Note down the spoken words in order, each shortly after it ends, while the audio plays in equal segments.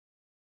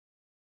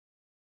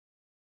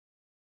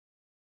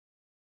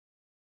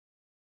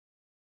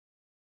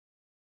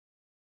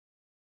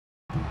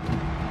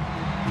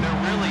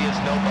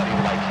nobody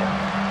like him.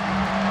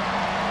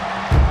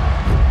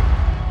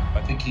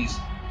 I think he's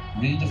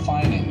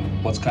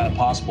redefining what's kind of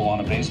possible on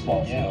a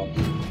baseball field.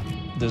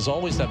 There's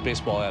always that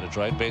baseball adage,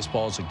 right?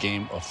 Baseball is a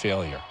game of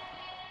failure.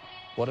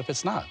 What if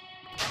it's not?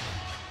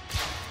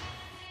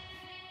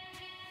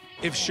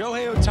 If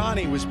Shohei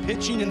Ohtani was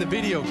pitching in the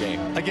video game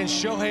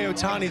against Shohei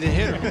Ohtani, the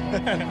hitter,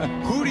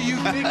 who do you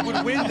think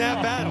would win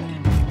that battle?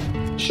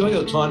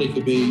 Shohei Ohtani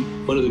could be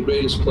one of the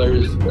greatest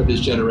players of his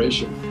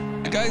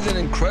generation. The guy's an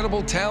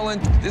incredible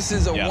talent. This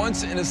is a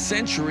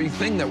once-in-a-century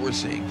thing that we're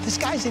seeing. This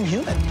guy's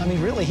inhuman. I mean,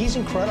 really, he's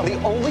incredible.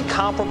 The only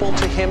comparable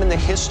to him in the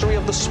history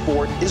of the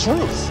sport is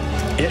Ruth.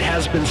 It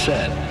has been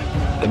said,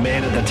 the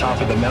man at the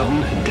top of the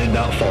mountain did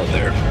not fall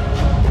there.